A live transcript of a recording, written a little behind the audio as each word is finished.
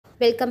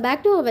Welcome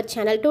back to our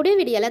channel. Today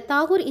video la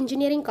Tagore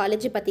Engineering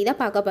College பத்தி தான்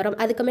பார்க்க போறோம்.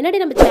 அதுக்கு முன்னாடி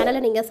நம்ம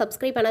சேனலை நீங்க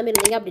subscribe பண்ணாம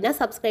இருந்தீங்க அப்படினா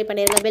subscribe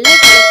பண்ணிருங்க. bell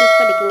icon click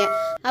பண்ணிக்கங்க.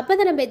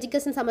 அப்பதான் நம்ம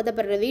எஜுகேஷன்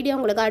சம்பந்தப்பட்ட வீடியோ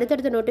உங்களுக்கு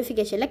அடுத்தடுத்த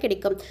நோட்டிஃபிகேஷன்ல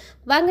கிடைக்கும்.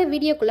 வாங்க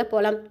வீடியோக்குள்ள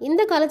போலாம்.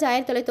 இந்த காலேஜ்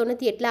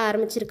 1998ல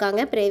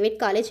ஆரம்பிச்சிருக்காங்க. பிரைவேட்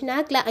காலேஜ்,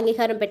 NAACல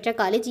அங்கீகாரம் பெற்ற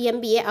காலேஜ்,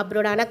 MBA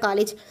அப்ராடான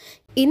காலேஜ்.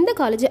 இந்த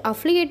college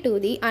affiliate to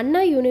the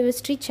Anna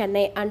University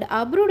Chennai and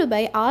approved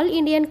by All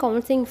Indian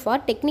Council for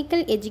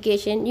Technical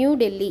Education, New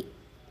Delhi.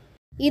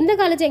 இந்த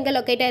காலேஜ் எங்கே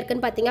லொக்கேட்டாக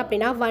இருக்குன்னு பார்த்தீங்க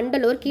அப்படின்னா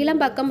வண்டலூர்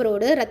கீழம்பாக்கம்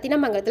ரோடு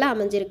ரத்தினமங்கலத்தில்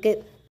அமைஞ்சிருக்கு.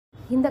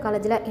 இந்த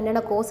காலேஜில்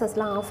என்னென்ன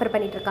கோர்சஸ்லாம் ஆஃபர்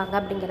பண்ணிட்டு இருக்காங்க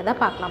அப்படிங்கிறத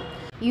பார்க்கலாம்.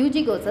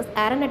 UG courses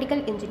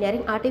aeronautical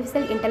engineering,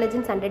 artificial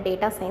intelligence and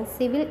data science,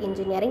 civil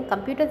engineering,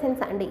 computer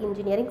science and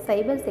engineering,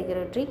 cyber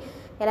security,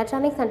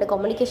 electronics and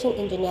communication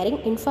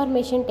engineering,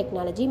 information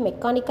technology,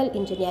 mechanical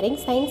engineering,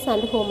 science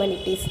and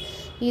humanities.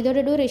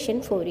 இதோட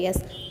duration 4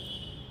 years.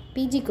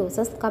 PG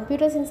courses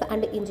computer science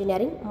and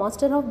engineering,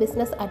 master of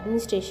business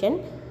administration,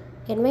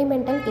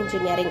 என்வைரன்மெண்டல்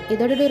engineering.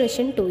 இதோட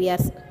duration 2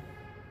 years.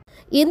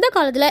 இந்த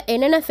காலேஜில்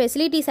என்னென்ன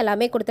facilities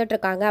எல்லாமே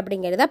கொடுத்துட்ருக்காங்க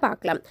அப்படிங்கிறத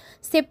பார்க்கலாம்.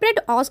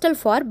 Separate hostel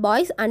for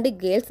boys and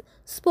girls,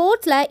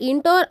 ஸ்போர்ட்ஸில்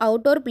இன்டோர்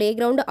அவுட்டோர் பிளே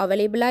கிரவுண்டு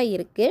அவைலபிளாக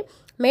இருக்குது.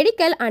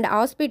 Medical and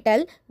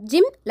hospital,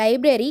 gym,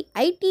 library,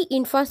 ID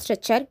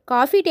infrastructure,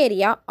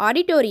 காஃபிடேரியா,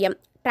 auditorium,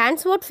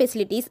 transport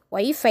facilities,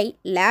 wifi,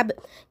 lab,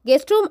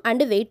 guest room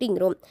and waiting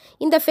room.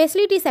 இந்த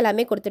ஃபெசிலிட்டிஸ்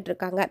எல்லாமே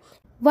கொடுத்துட்ருக்காங்க.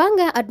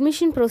 வாங்க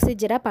அட்மிஷன்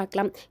ப்ரொசீஜராக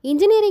பார்க்கலாம்.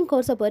 இன்ஜினியரிங்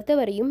கோர்ஸை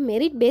பொறுத்தவரையும்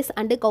merit base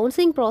and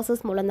counselling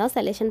process மூலம் தான்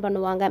செலெக்ஷன்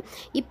பண்ணுவாங்க.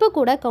 இப்போ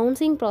கூட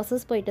கவுன்சிலிங்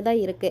ப்ராசஸ் போயிட்டு தான்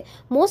இருக்குது.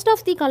 மோஸ்ட்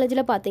ஆஃப் தி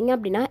காலேஜில் பார்த்தீங்க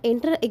அப்படின்னா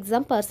என்ட்ரல்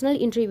எக்ஸாம், பர்சனல்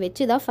இன்டர்வியூ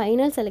வச்சு தான்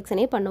ஃபைனல்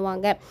செலெக்ஷனே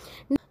பண்ணுவாங்க.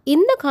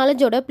 இந்த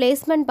காலேஜோட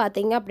பிளேஸ்மெண்ட்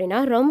பார்த்தீங்க அப்படின்னா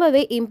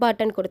ரொம்பவே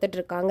இம்பார்ட்டன்ட்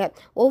கொடுத்துட்ருக்காங்க.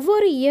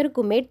 ஒவ்வொரு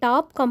இயருக்குமே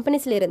டாப்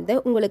கம்பெனிஸ்லேருந்து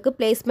உங்களுக்கு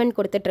பிளேஸ்மெண்ட்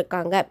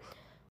கொடுத்துட்ருக்காங்க.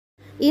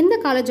 இந்த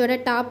காலேஜோட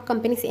டாப்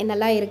கம்பெனிஸ்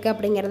என்னெல்லாம் இருக்குது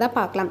அப்படிங்கிறத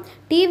பார்க்கலாம்.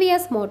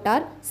 TVS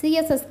motor,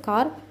 CSS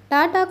car,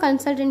 Tata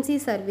consultancy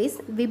service,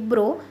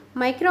 Wipro,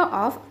 micro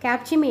of,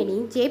 கேப்சிமேனி,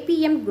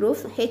 JBM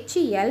groups,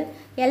 HEL,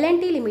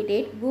 L&T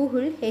limited,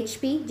 Google,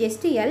 HP,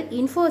 ஜெஸ்டிஎல்,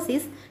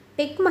 Infosys,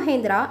 tech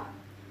Mahindra,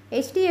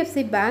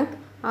 HDFC bank,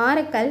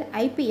 oracle,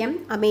 IBM,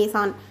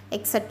 Amazon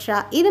extra.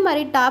 இது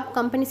மாதிரி டாப்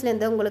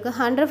கம்பெனிஸ்லேருந்து உங்களுக்கு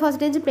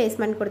 100%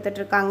 பிளேஸ்மெண்ட்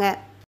கொடுத்துட்ருக்காங்க.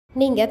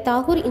 நீங்கள்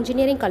தாகூர்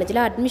இன்ஜினியரிங் காலேஜில்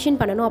அட்மிஷன்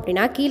பண்ணணும்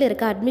அப்படின்னா கீழே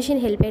இருக்க அட்மிஷன்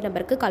ஹெல்ப்லைன்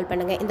நம்பருக்கு கால்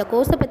பண்ணுங்கள். இந்த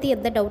கோர்ஸை பற்றி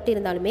எந்த டவுட்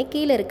இருந்தாலுமே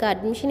கீழே இருக்க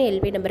அட்மிஷன்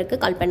ஹெல்ப்லைன் நம்பருக்கு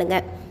கால்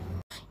பண்ணுங்கள்.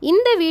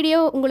 இந்த வீடியோ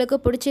உங்களுக்கு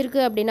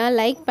பிடிச்சிருக்கு அப்படின்னா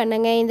லைக்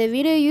பண்ணுங்கள். இந்த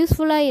வீடியோ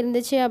யூஸ்ஃபுல்லாக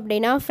இருந்துச்சு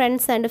அப்படின்னா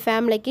ஃப்ரெண்ட்ஸ் அண்ட்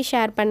ஃபேமிலிக்கு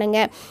ஷேர்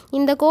பண்ணுங்கள்.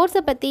 இந்த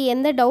கோர்ஸை பற்றி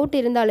எந்த டவுட்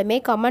இருந்தாலுமே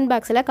கமெண்ட்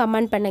பாக்ஸில்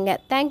கமெண்ட் பண்ணுங்கள்.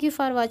 தேங்க்யூ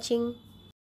ஃபார் வாட்சிங்.